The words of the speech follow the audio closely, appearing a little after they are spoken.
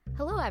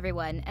Hello,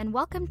 everyone, and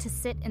welcome to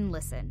Sit and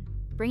Listen,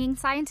 bringing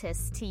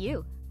scientists to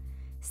you.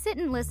 Sit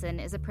and Listen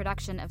is a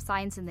production of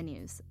Science in the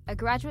News, a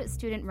graduate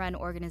student-run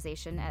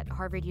organization at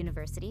Harvard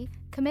University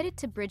committed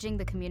to bridging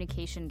the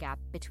communication gap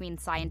between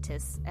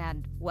scientists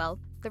and, well,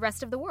 the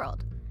rest of the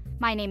world.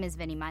 My name is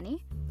Vinny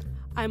Mani.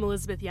 I'm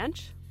Elizabeth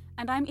Yench.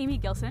 And I'm Amy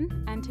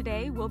Gilson, and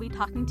today we'll be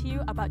talking to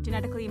you about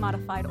genetically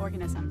modified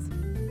organisms.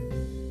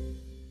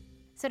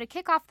 So to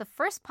kick off the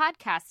first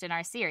podcast in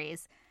our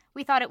series,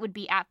 we thought it would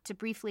be apt to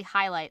briefly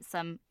highlight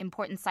some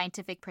important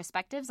scientific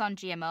perspectives on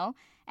GMO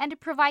and to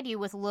provide you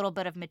with a little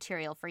bit of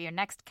material for your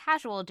next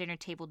casual dinner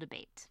table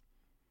debate.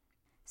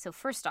 So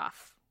first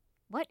off,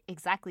 what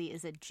exactly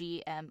is a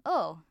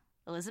GMO?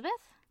 Elizabeth?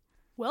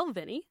 Well,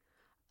 Vinny,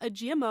 a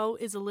GMO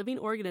is a living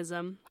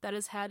organism that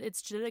has had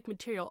its genetic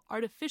material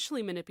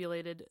artificially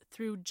manipulated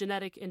through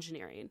genetic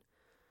engineering.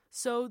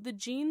 So the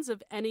genes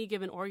of any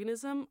given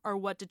organism are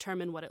what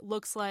determine what it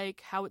looks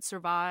like, how it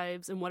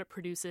survives, and what it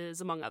produces,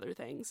 among other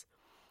things.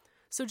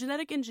 So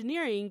genetic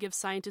engineering gives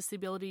scientists the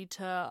ability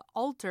to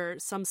alter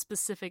some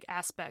specific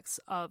aspects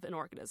of an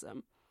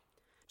organism.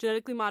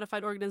 Genetically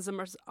modified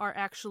organisms are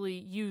actually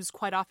used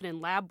quite often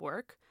in lab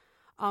work,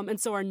 and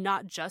so are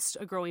not just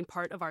a growing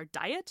part of our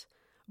diet,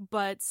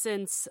 but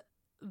since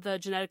the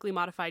genetically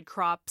modified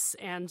crops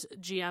and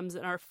GMs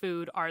in our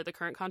food are the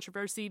current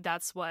controversy,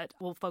 that's what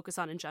we'll focus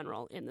on in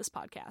general in this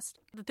podcast.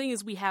 The thing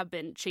is, we have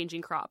been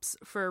changing crops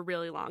for a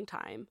really long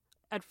time.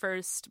 At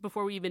first,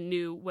 before we even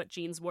knew what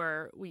genes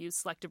were, we used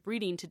selective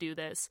breeding to do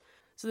this.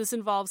 So this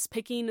involves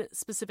picking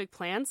specific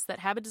plants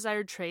that have a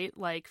desired trait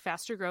like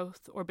faster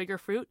growth or bigger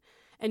fruit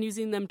and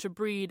using them to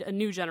breed a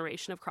new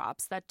generation of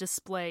crops that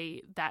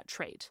display that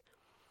trait.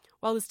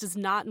 While this does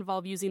not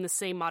involve using the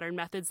same modern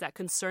methods that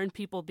concern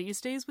people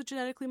these days with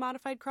genetically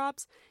modified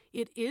crops,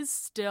 it is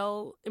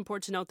still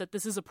important to note that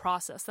this is a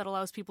process that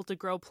allows people to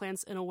grow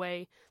plants in a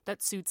way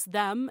that suits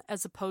them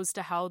as opposed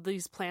to how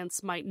these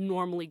plants might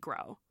normally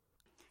grow.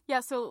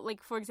 Yeah, so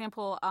for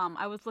example,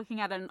 I was looking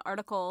at an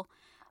article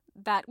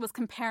that was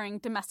comparing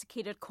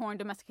domesticated corn,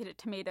 domesticated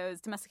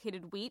tomatoes,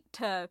 domesticated wheat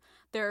to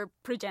their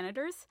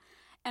progenitors.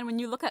 And when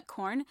you look at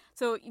corn,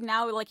 so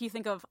now you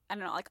think of,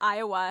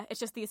 Iowa, it's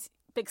just these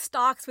big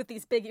stalks with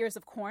these big ears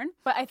of corn.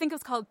 But I think it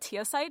was called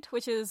teosite,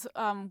 which is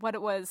what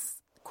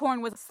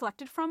corn was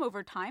selected from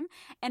over time.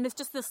 And it's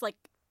just this,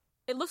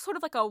 it looks sort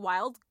of like a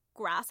wild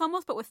grass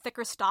almost, but with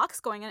thicker stalks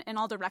going in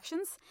all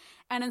directions.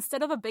 And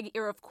instead of a big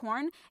ear of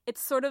corn,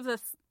 it's sort of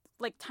this,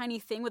 tiny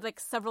thing with,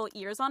 several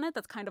ears on it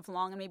that's kind of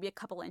long and maybe a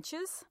couple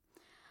inches.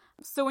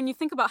 So when you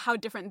think about how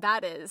different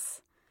that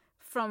is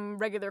from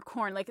regular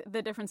corn,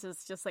 the difference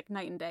is just,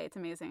 night and day. It's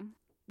amazing.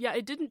 Yeah,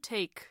 it didn't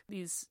take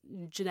these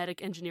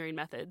genetic engineering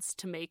methods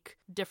to make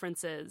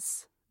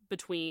differences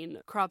between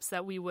crops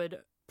that we would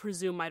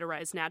presume might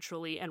arise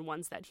naturally and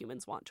ones that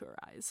humans want to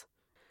arise.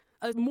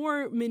 A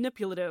more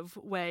manipulative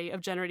way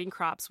of generating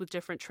crops with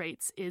different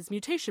traits is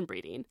mutation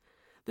breeding.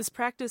 This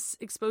practice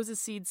exposes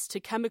seeds to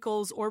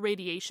chemicals or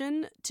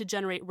radiation to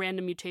generate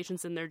random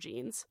mutations in their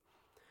genes.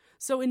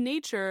 So in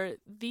nature,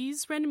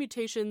 these random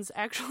mutations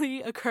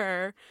actually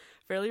occur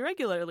fairly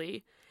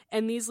regularly.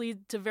 And these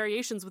lead to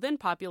variations within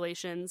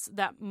populations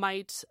that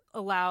might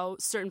allow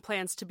certain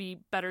plants to be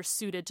better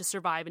suited to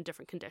survive in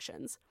different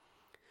conditions.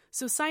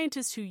 So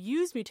scientists who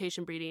use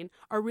mutation breeding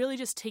are really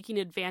just taking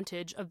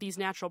advantage of these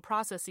natural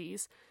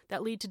processes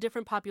that lead to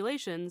different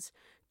populations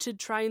to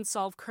try and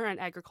solve current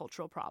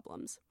agricultural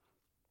problems.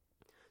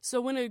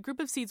 So when a group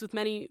of seeds with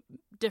many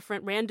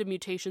different random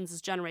mutations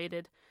is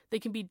generated, they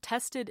can be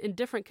tested in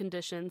different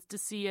conditions to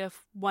see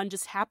if one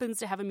just happens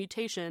to have a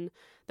mutation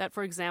that,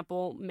 for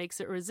example, makes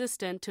it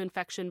resistant to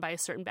infection by a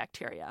certain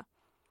bacteria.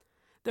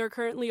 There are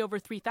currently over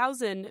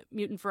 3,000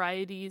 mutant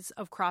varieties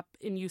of crop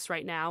in use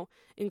right now,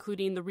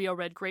 including the Rio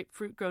Red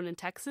grapefruit grown in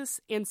Texas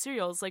and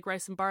cereals like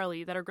rice and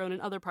barley that are grown in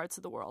other parts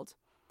of the world.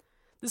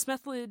 This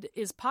method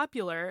is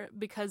popular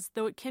because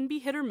though it can be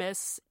hit or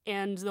miss,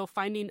 and though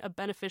finding a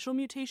beneficial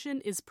mutation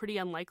is pretty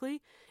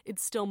unlikely,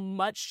 it's still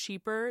much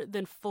cheaper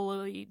than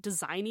fully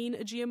designing a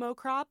GMO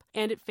crop,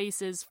 and it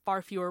faces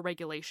far fewer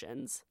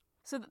regulations.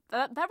 So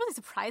that really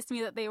surprised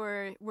me that they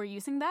were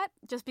using that,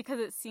 just because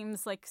it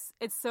seems like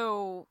it's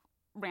so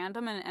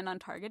random and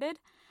untargeted,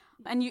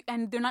 and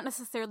they're not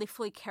necessarily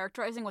fully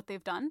characterizing what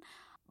they've done.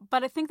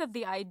 But I think that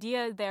the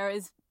idea there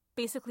is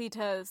basically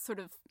to sort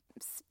of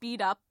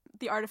speed up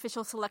the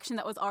artificial selection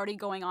that was already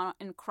going on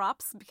in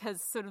crops,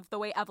 because sort of the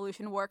way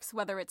evolution works,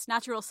 whether it's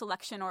natural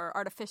selection or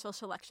artificial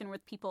selection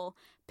with people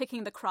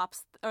picking the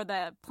crops or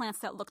the plants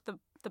that look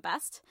the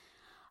best,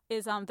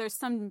 is there's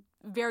some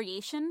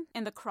variation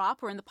in the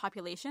crop or in the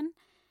population,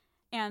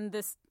 and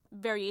this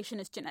variation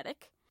is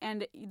genetic,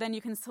 and then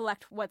you can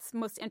select what's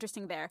most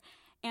interesting there.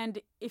 And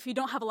if you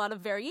don't have a lot of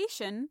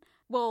variation,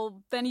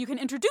 well, then you can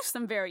introduce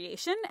some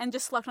variation and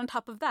just select on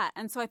top of that.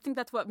 And so I think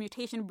that's what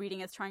mutation breeding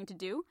is trying to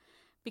do,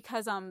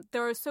 because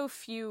there are so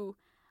few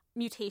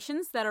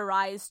mutations that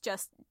arise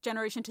just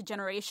generation to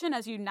generation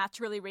as you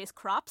naturally raise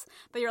crops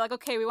that you're like,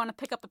 okay, we want to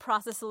pick up the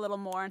process a little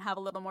more and have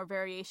a little more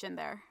variation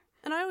there.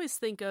 And I always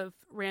think of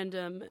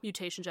random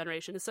mutation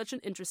generation as such an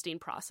interesting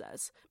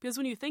process, because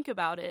when you think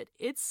about it,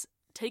 it's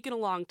taken a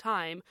long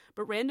time,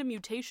 but random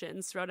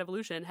mutations throughout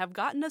evolution have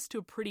gotten us to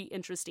a pretty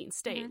interesting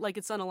state. Like,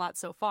 it's done a lot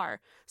so far.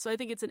 So I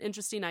think it's an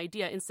interesting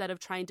idea. Instead of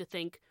trying to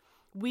think,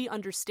 we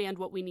understand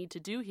what we need to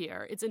do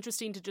here, it's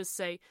interesting to just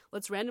say,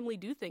 let's randomly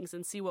do things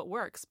and see what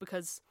works,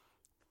 because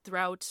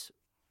throughout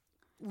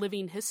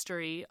living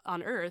history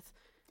on Earth,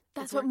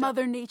 that's what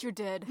Mother Nature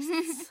did.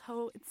 It's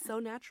so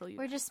natural.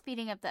 We're just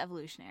speeding up the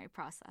evolutionary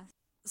process.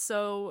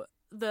 So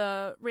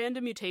the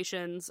random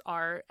mutations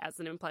are, as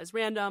the name implies,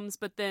 randoms,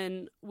 but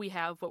then we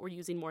have what we're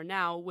using more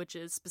now, which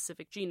is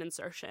specific gene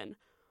insertion.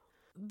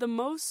 The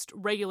most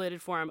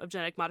regulated form of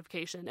genetic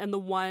modification, and the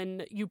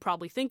one you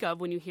probably think of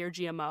when you hear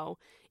GMO,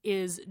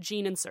 is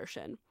gene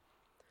insertion.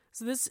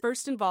 So this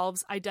first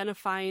involves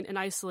identifying and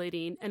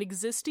isolating an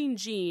existing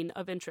gene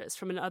of interest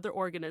from another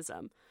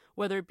organism,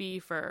 whether it be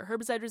for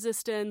herbicide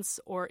resistance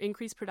or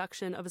increased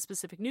production of a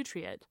specific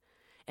nutrient,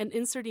 and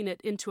inserting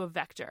it into a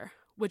vector,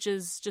 which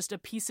is just a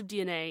piece of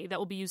DNA that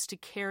will be used to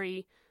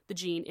carry the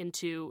gene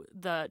into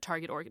the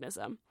target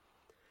organism.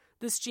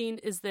 This gene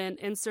is then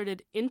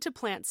inserted into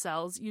plant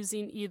cells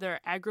using either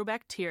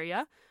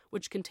agrobacteria,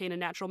 which contain a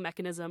natural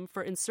mechanism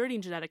for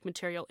inserting genetic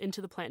material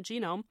into the plant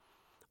genome,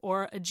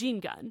 or a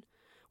gene gun,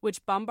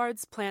 which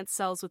bombards plant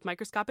cells with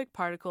microscopic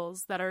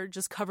particles that are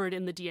just covered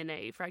in the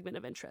DNA fragment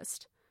of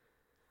interest.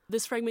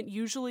 This fragment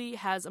usually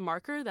has a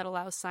marker that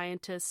allows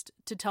scientists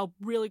to tell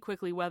really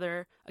quickly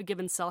whether a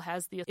given cell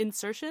has the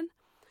insertion,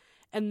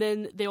 and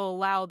then they will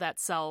allow that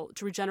cell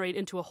to regenerate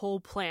into a whole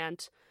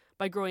plant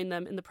by growing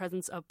them in the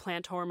presence of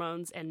plant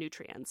hormones and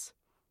nutrients.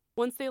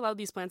 Once they allow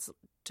these plants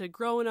to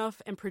grow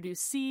enough and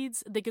produce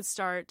seeds, they could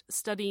start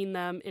studying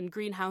them in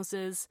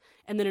greenhouses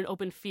and then in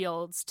open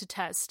fields to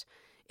test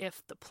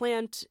if the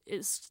plant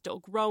is still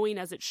growing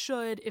as it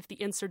should, if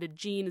the inserted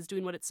gene is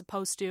doing what it's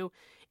supposed to,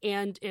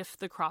 and if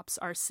the crops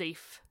are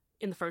safe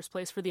in the first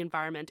place for the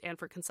environment and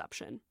for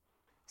consumption.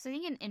 So I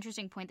think an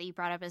interesting point that you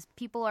brought up is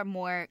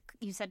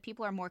you said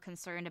people are more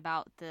concerned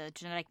about the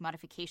genetic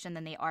modification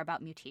than they are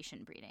about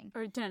mutation breeding.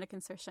 Or genetic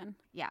insertion.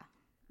 Yeah,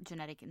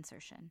 genetic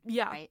insertion.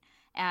 Yeah. Right?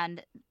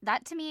 And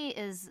that to me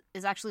is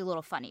actually a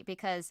little funny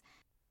because,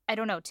 I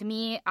don't know, to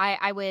me,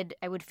 I would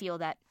feel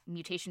that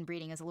mutation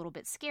breeding is a little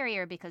bit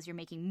scarier because you're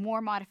making more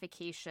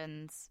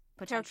modifications,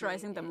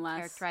 characterizing them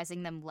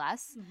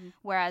less. Mm-hmm.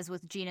 Whereas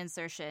with gene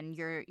insertion,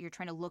 you're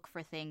trying to look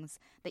for things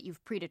that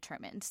you've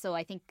predetermined. So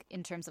I think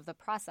in terms of the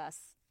process,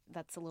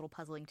 that's a little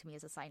puzzling to me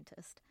as a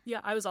scientist. Yeah,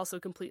 I was also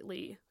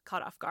completely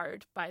caught off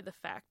guard by the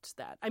fact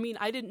that, I mean,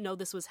 I didn't know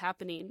this was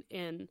happening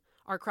in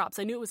our crops.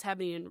 I knew it was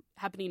happening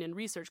in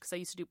research because I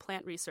used to do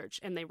plant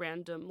research, and they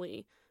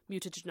randomly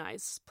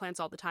mutagenize plants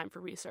all the time for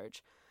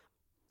research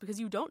because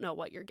you don't know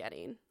what you're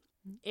getting.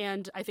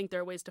 And I think there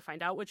are ways to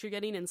find out what you're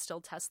getting and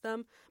still test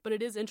them. But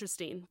it is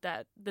interesting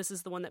that this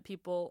is the one that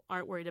people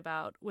aren't worried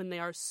about when they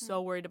are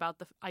so worried about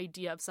the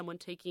idea of someone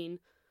taking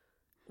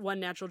one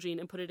natural gene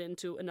and put it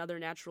into another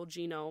natural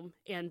genome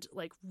and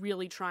like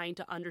really trying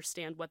to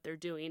understand what they're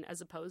doing as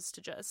opposed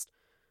to just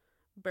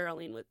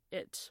barreling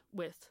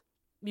with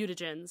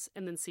mutagens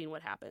and then seeing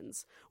what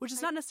happens, which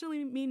does not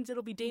necessarily means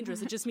it'll be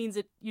dangerous. It just means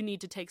that you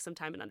need to take some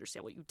time and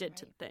understand what you did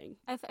to the thing.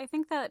 I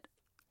think that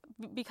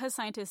because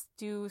scientists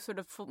do sort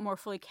of more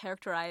fully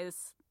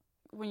characterize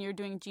when you're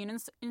doing gene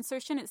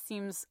insertion, it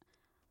seems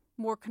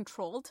more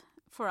controlled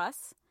for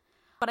us.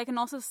 But I can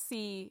also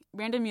see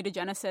random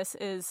mutagenesis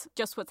is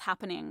just what's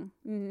happening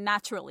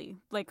naturally.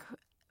 Like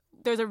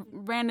there's a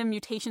random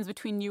mutations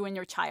between you and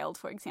your child,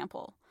 for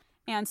example.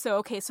 And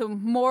so,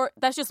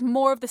 that's just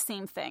more of the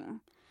same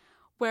thing.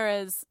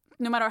 Whereas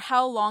no matter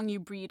how long you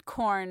breed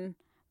corn,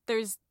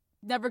 there's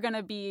never going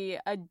to be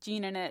a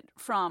gene in it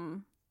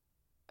from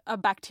a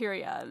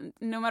bacteria.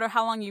 No matter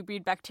how long you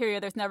breed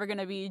bacteria, there's never going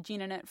to be a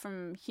gene in it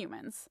from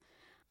humans.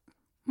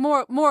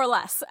 More or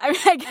less. I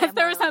mean, I guess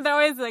there are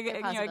always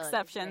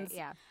exceptions. Right?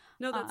 Yeah.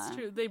 No, that's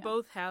true. They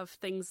both have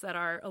things that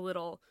are a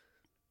little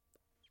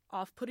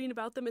off-putting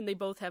about them, and they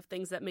both have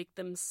things that make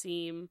them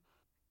seem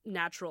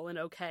natural and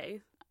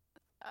okay.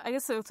 I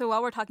guess so. So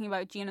while we're talking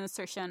about gene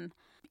insertion,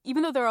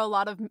 even though there are a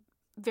lot of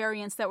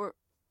variants that were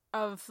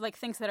of like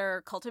things that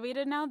are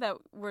cultivated now that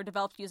were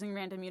developed using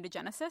random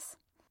mutagenesis,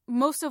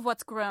 most of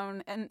what's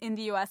grown in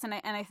the U.S. and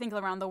I think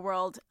around the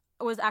world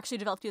was actually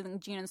developed using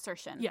gene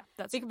insertion. Yeah,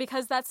 that's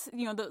because that's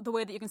the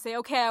way that you can say,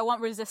 okay, I want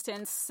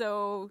resistance,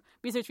 so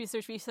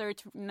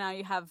research. Now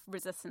you have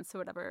resistance to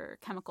whatever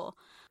chemical.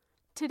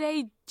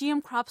 Today,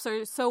 GM crops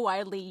are so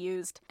widely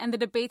used, and the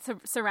debates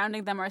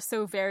surrounding them are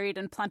so varied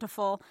and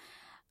plentiful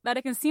that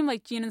it can seem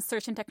like gene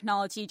insertion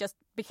technology just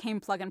became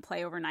plug and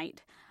play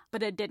overnight.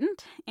 But it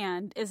didn't,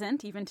 and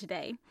isn't even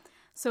today.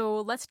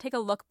 So let's take a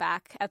look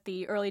back at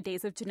the early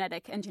days of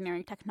genetic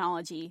engineering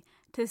technology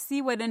to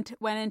see what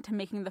went into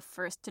making the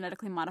first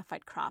genetically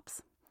modified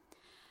crops.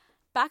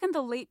 Back in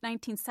the late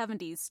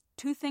 1970s,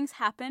 two things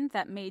happened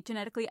that made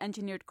genetically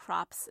engineered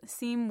crops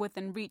seem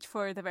within reach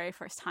for the very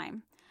first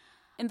time.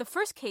 In the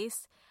first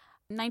case,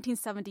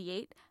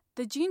 1978,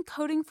 the gene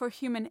coding for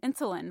human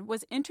insulin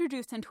was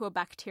introduced into a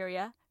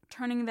bacteria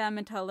turning them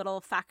into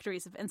little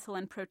factories of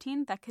insulin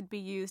protein that could be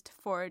used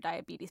for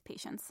diabetes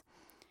patients.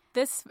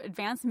 This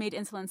advance made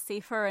insulin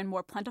safer and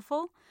more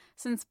plentiful,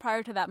 since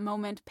prior to that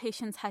moment,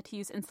 patients had to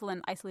use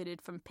insulin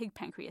isolated from pig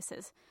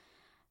pancreases.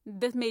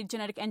 This made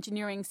genetic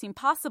engineering seem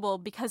possible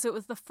because it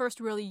was the first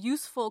really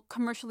useful,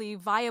 commercially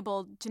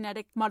viable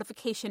genetic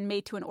modification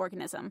made to an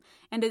organism,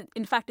 and it,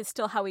 in fact, is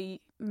still how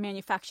we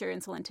manufacture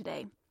insulin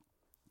today.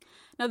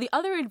 Now, the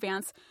other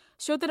advance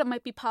showed that it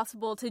might be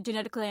possible to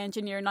genetically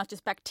engineer not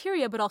just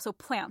bacteria, but also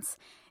plants.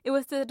 It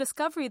was the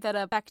discovery that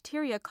a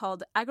bacteria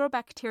called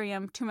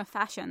Agrobacterium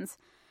tumefaciens,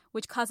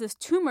 which causes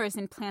tumors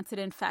in plants it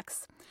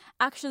infects,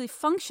 actually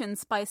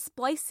functions by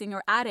splicing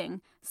or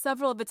adding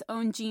several of its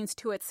own genes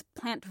to its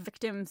plant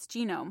victim's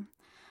genome.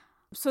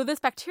 So this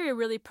bacteria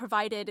really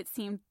provided, it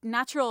seemed,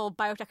 natural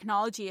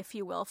biotechnology, if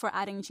you will, for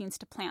adding genes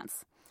to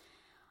plants.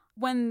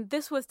 When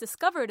this was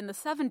discovered in the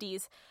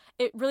 70s,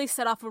 it really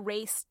set off a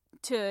race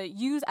to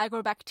use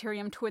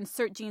Agrobacterium to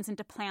insert genes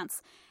into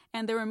plants.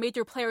 And there were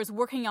major players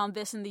working on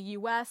this in the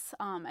US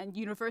and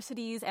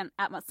universities and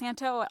at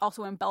Monsanto,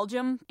 also in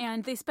Belgium.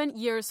 And they spent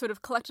years sort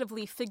of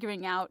collectively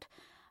figuring out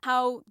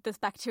how this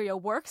bacteria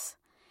works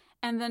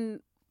and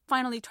then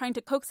finally trying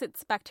to coax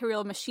its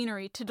bacterial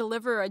machinery to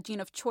deliver a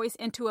gene of choice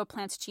into a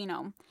plant's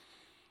genome.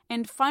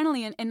 And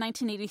finally, in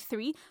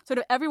 1983, sort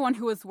of everyone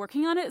who was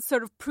working on it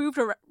sort of proved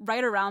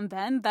right around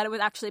then that it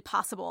was actually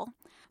possible.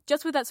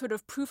 Just with that sort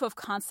of proof of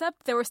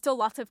concept, there were still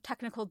lots of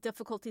technical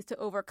difficulties to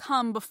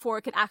overcome before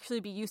it could actually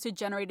be used to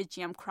generate a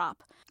GM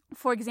crop.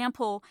 For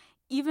example,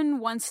 even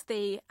once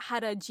they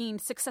had a gene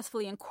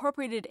successfully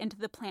incorporated into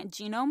the plant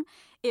genome,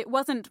 it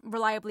wasn't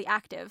reliably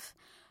active.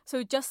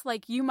 So just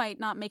like you might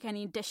not make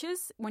any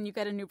dishes when you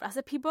get a new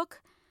recipe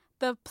book,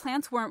 the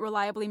plants weren't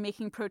reliably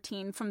making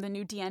protein from the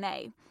new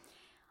DNA.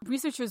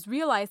 Researchers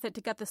realized that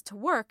to get this to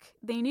work,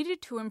 they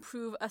needed to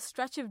improve a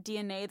stretch of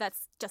DNA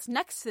that's just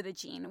next to the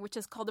gene, which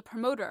is called a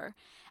promoter,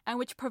 and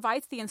which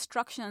provides the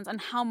instructions on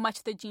how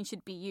much the gene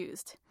should be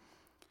used.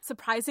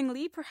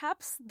 Surprisingly,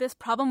 perhaps, this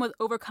problem was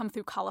overcome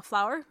through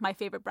cauliflower, my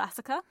favorite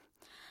brassica.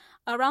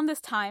 Around this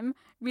time,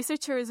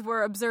 researchers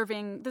were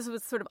observing, this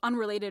was sort of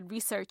unrelated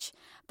research,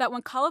 that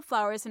when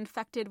cauliflower is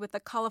infected with the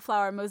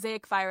cauliflower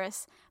mosaic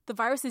virus, the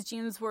virus's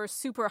genes were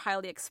super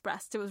highly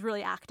expressed. It was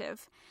really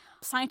active.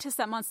 Scientists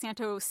at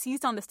Monsanto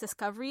seized on this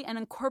discovery and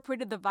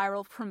incorporated the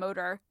viral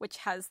promoter, which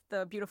has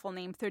the beautiful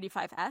name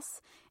 35S,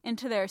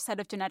 into their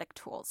set of genetic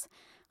tools.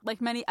 Like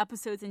many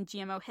episodes in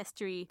GMO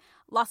history,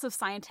 lots of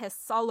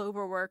scientists all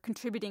over were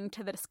contributing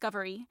to the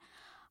discovery.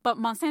 But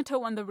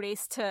Monsanto won the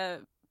race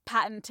to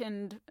patent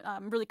and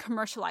really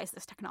commercialize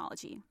this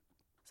technology.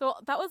 So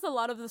that was a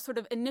lot of the sort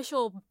of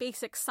initial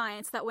basic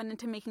science that went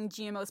into making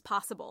GMOs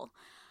possible.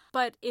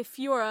 But if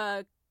you're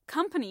a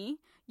company,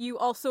 you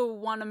also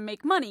want to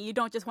make money. You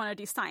don't just want to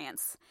do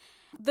science.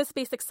 This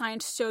basic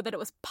science showed that it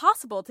was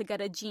possible to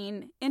get a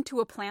gene into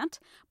a plant,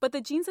 but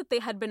the genes that they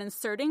had been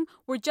inserting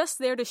were just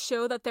there to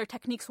show that their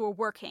techniques were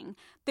working.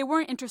 They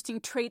weren't interesting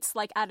traits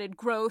like added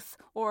growth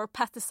or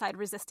pesticide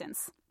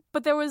resistance.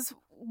 But there was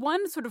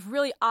one sort of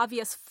really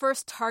obvious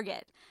first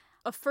target,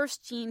 a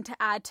first gene to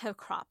add to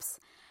crops.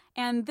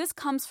 And this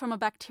comes from a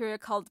bacteria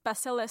called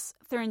Bacillus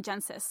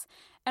thuringiensis.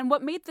 And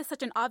what made this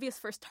such an obvious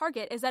first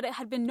target is that it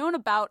had been known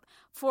about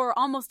for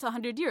almost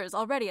 100 years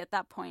already at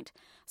that point.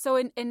 So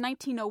in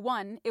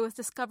 1901, it was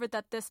discovered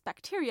that this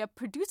bacteria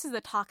produces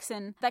a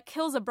toxin that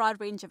kills a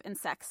broad range of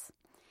insects.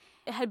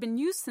 It had been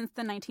used since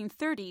the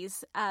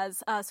 1930s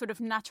as a sort of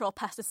natural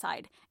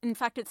pesticide. In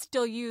fact, it's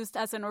still used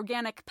as an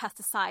organic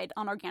pesticide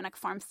on organic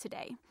farms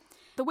today.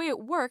 The way it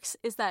works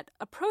is that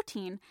a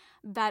protein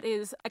that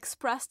is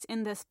expressed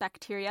in this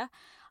bacteria,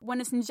 when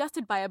it's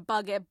ingested by a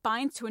bug, it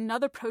binds to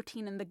another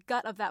protein in the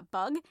gut of that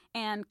bug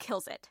and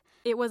kills it.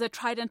 It was a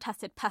tried and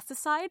tested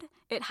pesticide.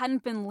 It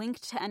hadn't been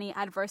linked to any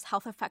adverse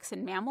health effects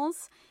in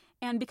mammals.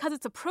 And because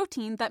it's a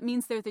protein, that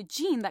means there's a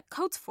gene that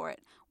codes for it,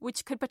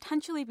 which could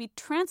potentially be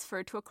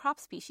transferred to a crop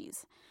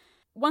species.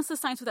 Once the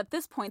science was at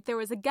this point, there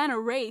was again a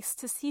race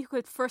to see who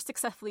could first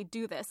successfully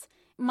do this.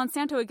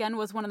 Monsanto again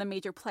was one of the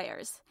major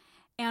players.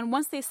 And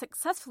once they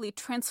successfully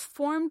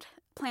transformed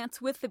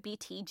plants with the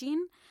Bt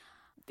gene,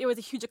 it was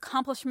a huge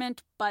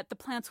accomplishment, but the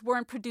plants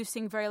weren't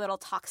producing very little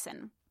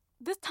toxin.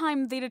 This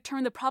time, they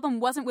determined the problem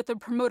wasn't with the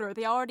promoter.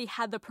 They already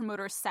had the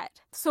promoter set.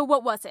 So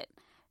what was it?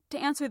 To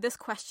answer this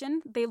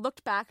question, they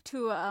looked back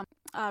to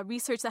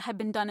research that had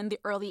been done in the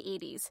early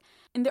 80s.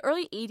 In the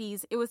early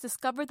 80s, it was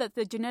discovered that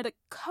the genetic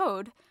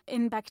code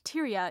in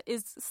bacteria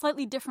is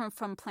slightly different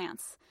from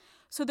plants.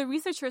 So the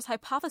researchers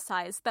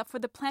hypothesized that for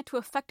the plant to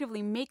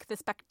effectively make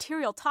this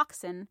bacterial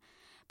toxin,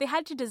 they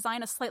had to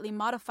design a slightly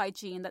modified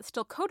gene that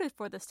still coded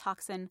for this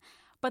toxin,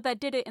 but that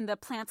did it in the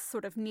plant's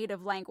sort of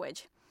native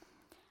language.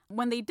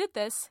 When they did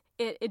this,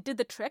 it did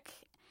the trick,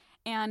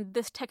 and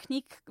this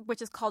technique,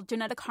 which is called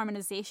genetic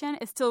harmonization,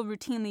 is still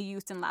routinely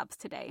used in labs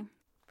today.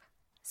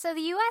 So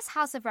the U.S.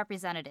 House of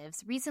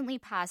Representatives recently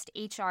passed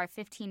H.R.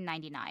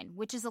 1599,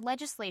 which is a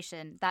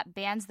legislation that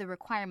bans the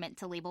requirement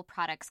to label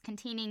products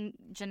containing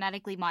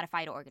genetically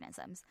modified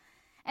organisms.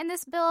 And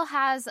this bill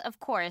has, of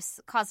course,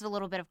 caused a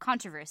little bit of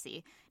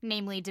controversy,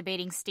 namely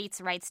debating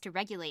states' rights to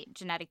regulate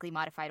genetically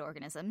modified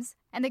organisms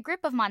and the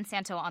grip of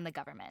Monsanto on the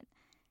government.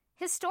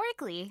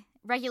 Historically,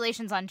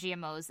 regulations on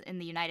GMOs in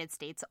the United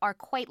States are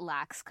quite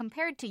lax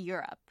compared to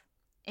Europe.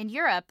 In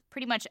Europe,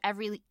 pretty much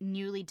every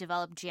newly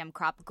developed GM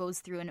crop goes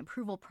through an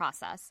approval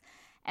process,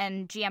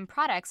 and GM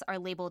products are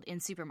labeled in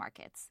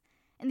supermarkets.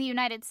 In the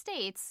United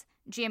States,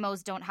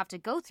 GMOs don't have to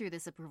go through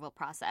this approval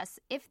process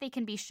if they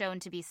can be shown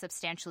to be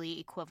substantially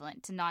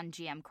equivalent to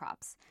non-GM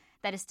crops.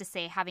 That is to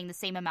say, having the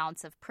same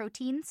amounts of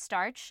protein,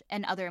 starch,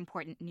 and other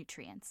important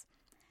nutrients.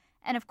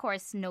 And of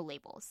course, no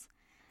labels.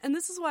 And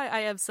this is why I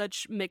have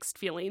such mixed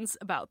feelings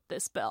about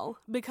this bill,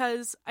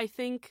 because I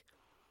think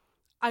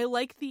I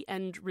like the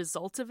end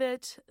result of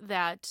it,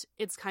 that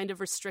it's kind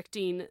of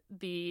restricting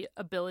the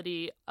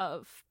ability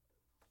of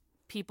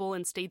people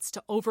and states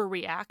to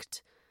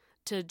overreact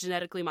to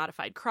genetically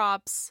modified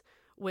crops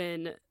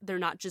when they're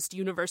not just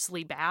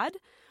universally bad.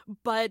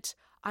 But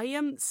I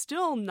am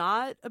still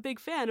not a big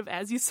fan of,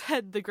 as you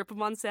said, the grip of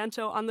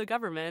Monsanto on the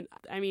government.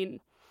 I mean,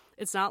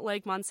 it's not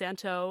like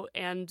Monsanto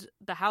and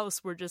the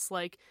House were just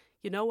like,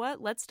 you know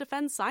what, let's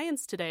defend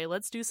science today.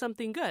 Let's do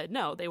something good.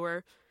 No, they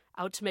were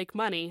out to make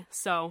money.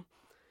 So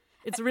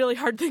it's a really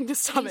hard thing to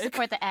stomach. You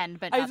support the end,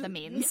 but not the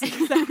means.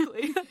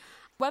 Exactly.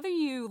 Whether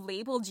you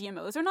label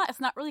GMOs or not, it's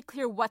not really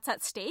clear what's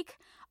at stake,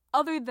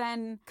 other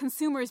than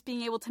consumers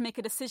being able to make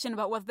a decision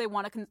about whether they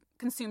want to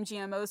consume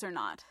GMOs or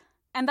not.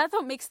 And that's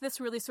what makes this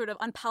really sort of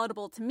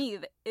unpalatable to me.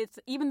 It's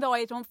even though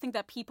I don't think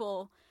that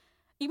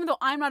even though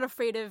I'm not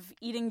afraid of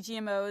eating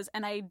GMOs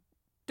and I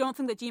don't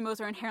think that GMOs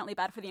are inherently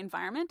bad for the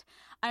environment,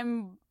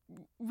 I'm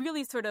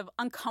really sort of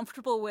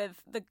uncomfortable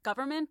with the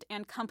government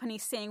and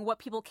companies saying what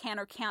people can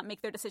or can't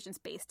make their decisions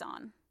based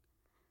on.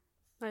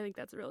 I think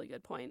that's a really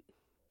good point,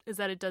 is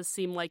that it does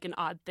seem like an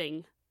odd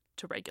thing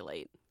to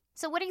regulate.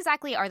 So what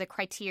exactly are the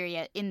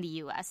criteria in the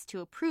U.S. to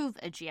approve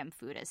a GM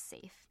food as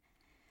safe?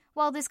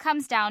 Well, this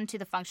comes down to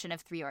the function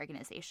of three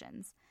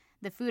organizations.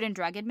 The Food and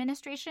Drug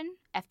Administration,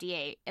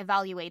 FDA,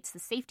 evaluates the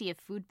safety of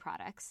food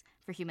products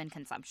for human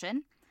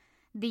consumption.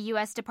 The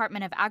U.S.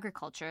 Department of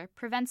Agriculture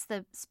prevents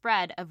the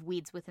spread of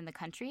weeds within the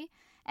country.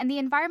 And the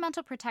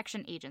Environmental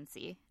Protection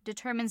Agency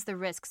determines the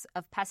risks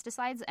of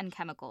pesticides and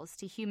chemicals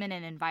to human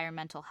and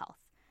environmental health.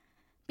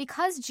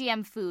 Because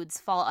GM foods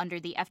fall under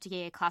the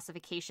FDA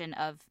classification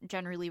of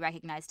generally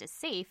recognized as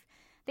safe,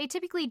 they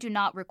typically do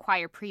not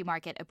require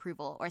pre-market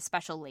approval or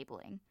special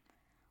labeling.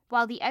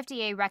 While the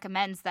FDA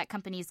recommends that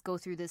companies go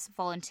through this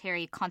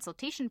voluntary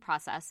consultation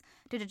process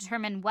to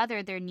determine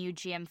whether their new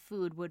GM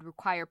food would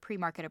require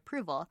pre-market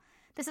approval,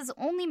 this is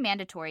only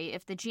mandatory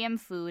if the GM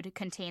food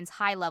contains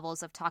high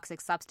levels of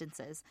toxic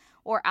substances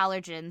or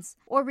allergens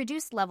or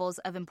reduced levels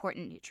of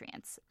important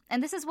nutrients.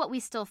 And this is what we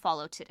still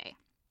follow today.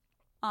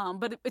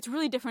 But it's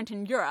really different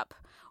in Europe,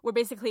 where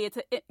basically it's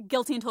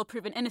guilty until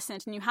proven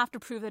innocent, and you have to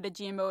prove that a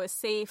GMO is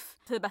safe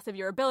to the best of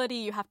your ability.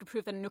 You have to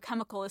prove that a new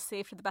chemical is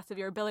safe to the best of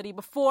your ability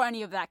before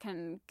any of that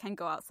can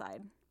go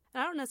outside.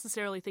 I don't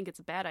necessarily think it's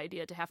a bad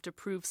idea to have to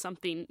prove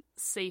something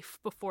safe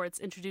before it's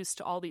introduced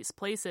to all these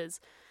places,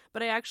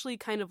 but I actually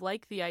kind of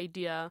like the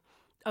idea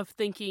of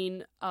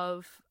thinking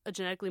of a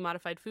genetically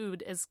modified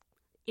food as,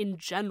 in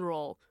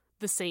general,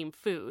 the same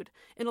food.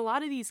 In a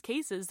lot of these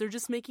cases, they're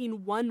just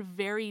making one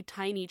very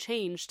tiny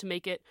change to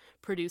make it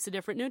produce a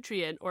different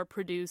nutrient or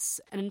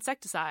produce an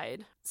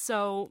insecticide.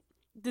 So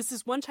this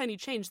is one tiny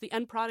change. The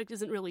end product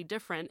isn't really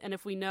different. And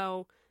if we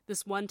know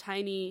this one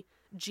tiny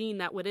gene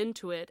that went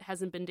into it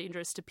hasn't been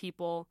dangerous to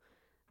people,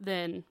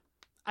 then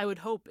I would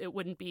hope it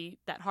wouldn't be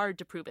that hard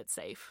to prove it's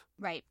safe.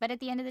 Right. But at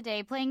the end of the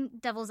day, playing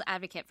devil's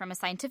advocate from a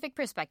scientific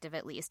perspective,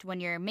 at least, when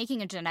you're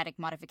making a genetic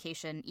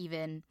modification,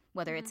 even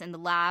whether it's in the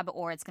lab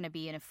or it's going to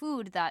be in a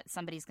food that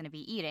somebody's going to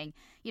be eating,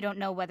 you don't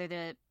know whether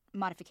the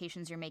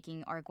modifications you're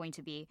making are going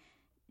to be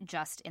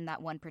just in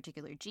that one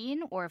particular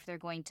gene or if they're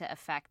going to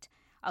affect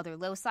other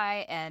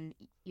loci, and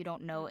you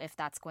don't know if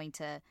that's going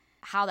to,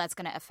 how that's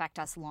going to affect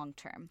us long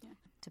term. Yeah.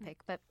 To pick,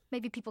 but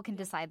maybe people can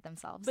decide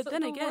themselves. But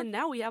then again,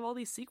 now we have all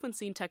these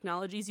sequencing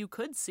technologies you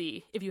could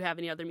see if you have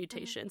any other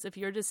mutations. If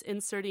you're just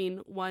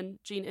inserting one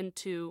gene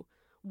into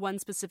one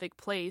specific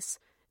place,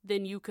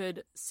 then you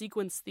could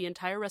sequence the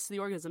entire rest of the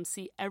organism,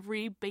 see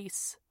every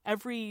base,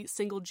 every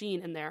single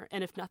gene in there,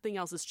 and if nothing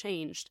else has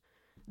changed,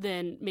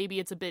 then maybe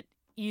it's a bit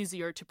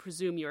easier to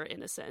presume you're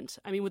innocent.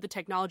 I mean, with the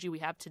technology we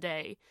have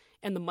today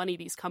and the money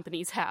these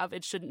companies have,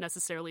 it shouldn't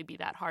necessarily be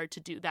that hard to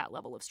do that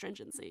level of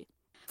stringency.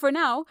 For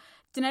now,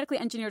 genetically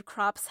engineered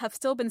crops have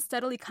still been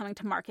steadily coming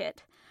to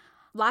market.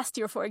 Last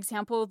year, for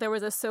example, there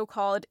was a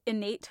so-called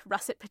innate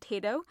russet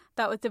potato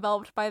that was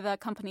developed by the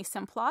company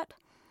Simplot.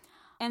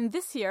 And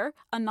this year,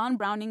 a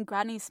non-browning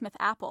Granny Smith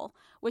apple,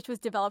 which was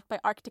developed by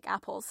Arctic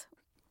Apples.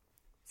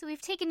 So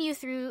we've taken you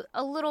through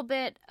a little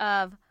bit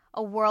of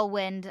a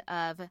whirlwind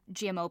of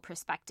GMO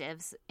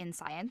perspectives in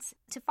science.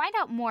 To find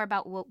out more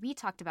about what we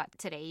talked about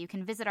today, you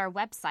can visit our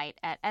website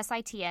at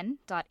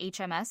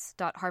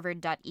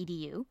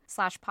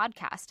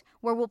sitn.hms.harvard.edu/podcast,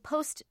 where we'll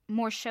post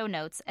more show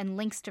notes and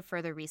links to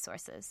further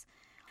resources.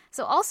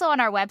 So also on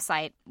our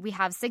website, we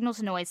have Signal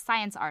to Noise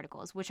science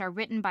articles, which are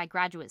written by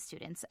graduate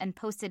students and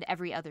posted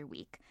every other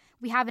week.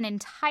 We have an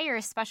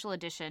entire special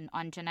edition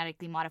on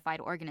genetically modified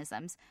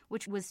organisms,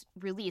 which was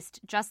released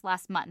just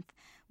last month,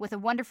 with a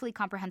wonderfully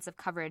comprehensive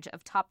coverage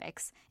of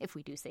topics, if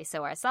we do say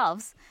so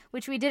ourselves,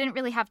 which we didn't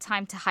really have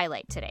time to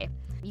highlight today.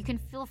 You can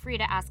feel free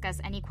to ask us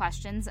any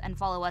questions and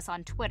follow us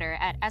on Twitter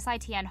at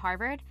SITN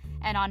Harvard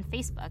and on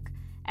Facebook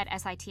at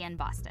SITN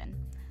Boston.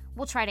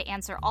 We'll try to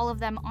answer all of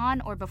them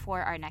on or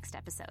before our next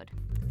episode.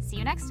 See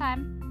you next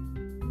time!